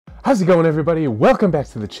How's it going, everybody? Welcome back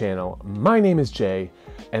to the channel. My name is Jay,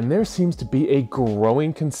 and there seems to be a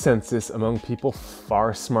growing consensus among people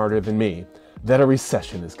far smarter than me that a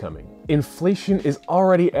recession is coming. Inflation is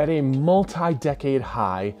already at a multi-decade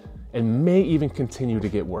high and may even continue to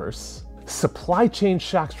get worse. Supply chain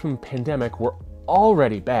shocks from the pandemic were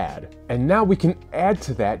already bad, and now we can add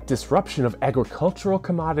to that disruption of agricultural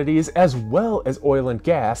commodities as well as oil and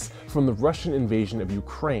gas from the Russian invasion of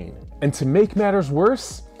Ukraine. And to make matters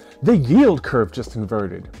worse, the yield curve just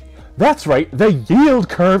inverted. That's right, the yield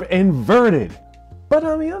curve inverted! But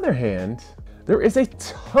on the other hand, there is a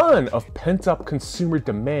ton of pent-up consumer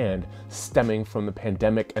demand stemming from the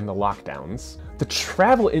pandemic and the lockdowns. The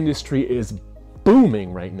travel industry is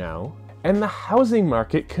booming right now, and the housing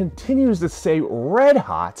market continues to stay red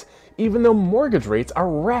hot even though mortgage rates are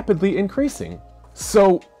rapidly increasing.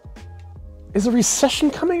 So, is a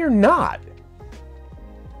recession coming or not?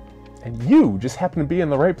 And you just happen to be in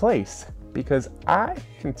the right place, because I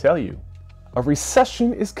can tell you, a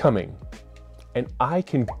recession is coming, and I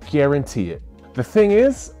can guarantee it. The thing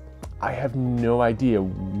is, I have no idea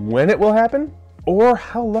when it will happen, or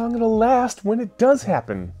how long it'll last when it does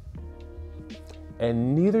happen.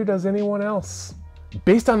 And neither does anyone else.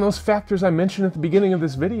 Based on those factors I mentioned at the beginning of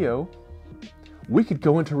this video, we could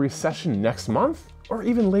go into recession next month, or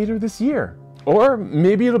even later this year. Or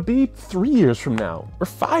maybe it'll be 3 years from now, or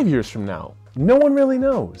 5 years from now. No one really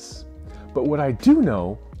knows. But what I do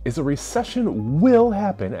know is a recession will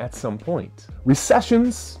happen at some point.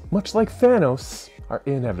 Recessions, much like Thanos, are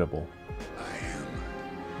inevitable. I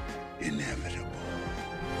am inevitable.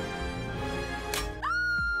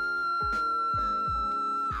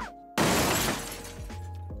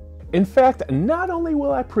 In fact, not only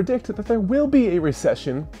will I predict that there will be a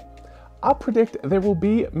recession, I'll predict there will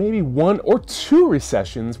be maybe 1 or 2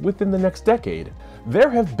 recessions within the next decade.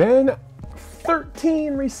 There have been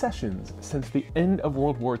 13 recessions since the end of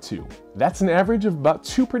World War II. That's an average of about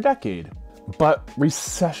 2 per decade. But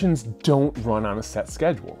recessions don't run on a set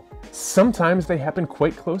schedule. Sometimes they happen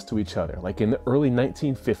quite close to each other, like in the early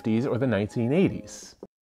 1950s or the 1980s.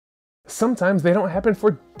 Sometimes they don't happen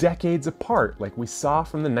for decades apart, like we saw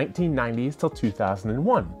from the 1990s till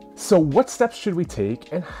 2001. So what steps should we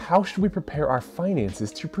take, and how should we prepare our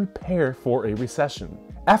finances to prepare for a recession?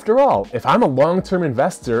 After all, if I'm a long-term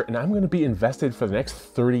investor and I'm going to be invested for the next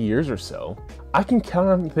 30 years or so, I can count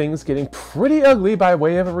on things getting pretty ugly by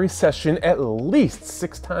way of a recession at least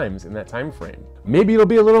 6 times in that time frame. Maybe it'll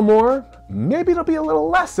be a little more, maybe it'll be a little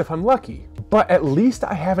less if I'm lucky. But at least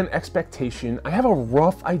I have an expectation, I have a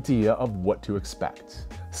rough idea of what to expect.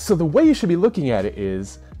 So the way you should be looking at it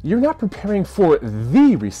is, you're not preparing for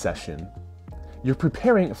the recession, you're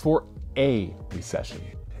preparing for a recession.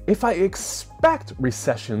 If I expect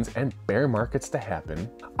recessions and bear markets to happen,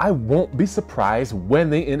 I won't be surprised when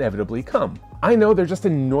they inevitably come. I know they're just a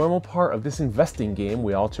normal part of this investing game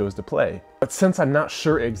we all chose to play. But since I'm not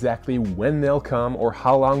sure exactly when they'll come or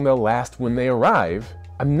how long they'll last when they arrive,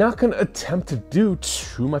 I'm not going to attempt to do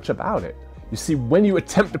too much about it. You see, when you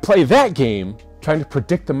attempt to play that game, trying to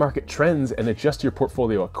predict the market trends and adjust your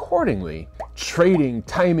portfolio accordingly, trading,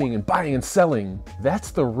 timing, and buying and selling,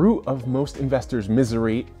 that's the root of most investors'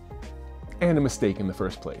 misery and a mistake in the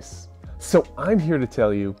first place. So I'm here to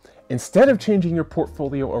tell you, instead of changing your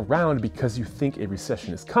portfolio around because you think a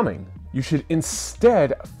recession is coming, you should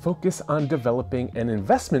instead focus on developing an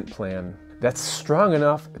investment plan that's strong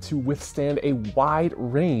enough to withstand a wide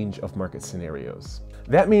range of market scenarios.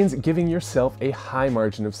 That means giving yourself a high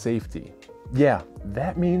margin of safety. Yeah,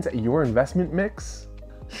 that means your investment mix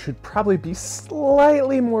should probably be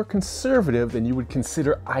slightly more conservative than you would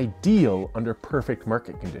consider ideal under perfect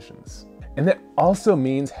market conditions. And that also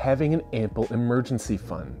means having an ample emergency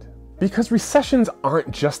fund. Because recessions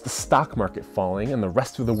aren't just the stock market falling and the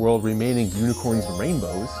rest of the world remaining unicorns and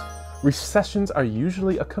rainbows. Recessions are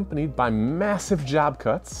usually accompanied by massive job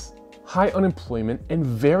cuts, high unemployment, and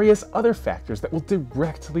various other factors that will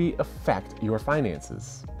directly affect your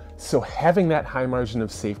finances. So having that high margin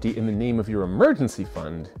of safety in the name of your emergency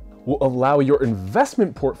fund will allow your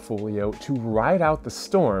investment portfolio to ride out the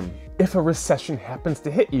storm if a recession happens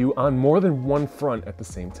to hit you on more than one front at the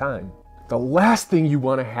same time. The last thing you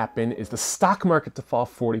want to happen is the stock market to fall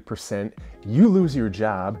 40%, you lose your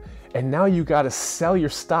job, and now you got to sell your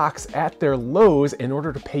stocks at their lows in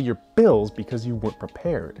order to pay your bills because you weren't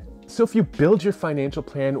prepared. So if you build your financial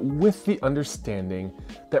plan with the understanding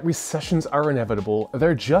that recessions are inevitable,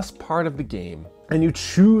 they're just part of the game, and you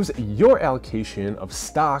choose your allocation of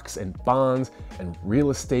stocks and bonds and real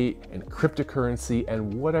estate and cryptocurrency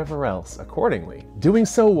and whatever else accordingly, doing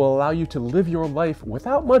so will allow you to live your life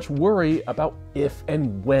without much worry about if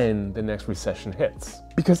and when the next recession hits.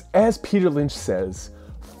 Because as Peter Lynch says,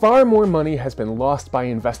 far more money has been lost by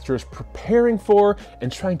investors preparing for and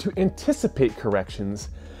trying to anticipate corrections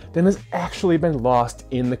than has actually been lost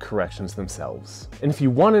in the corrections themselves. And if you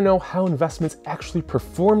want to know how investments actually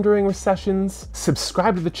perform during recessions,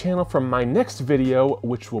 subscribe to the channel for my next video,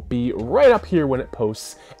 which will be right up here when it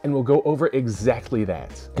posts, and we'll go over exactly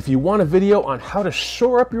that. If you want a video on how to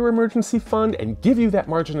shore up your emergency fund and give you that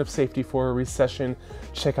margin of safety for a recession,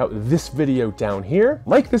 check out this video down here.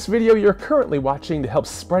 Like this video you're currently watching to help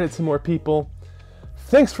spread it to more people.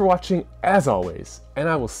 Thanks for watching as always, and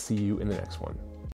I will see you in the next one.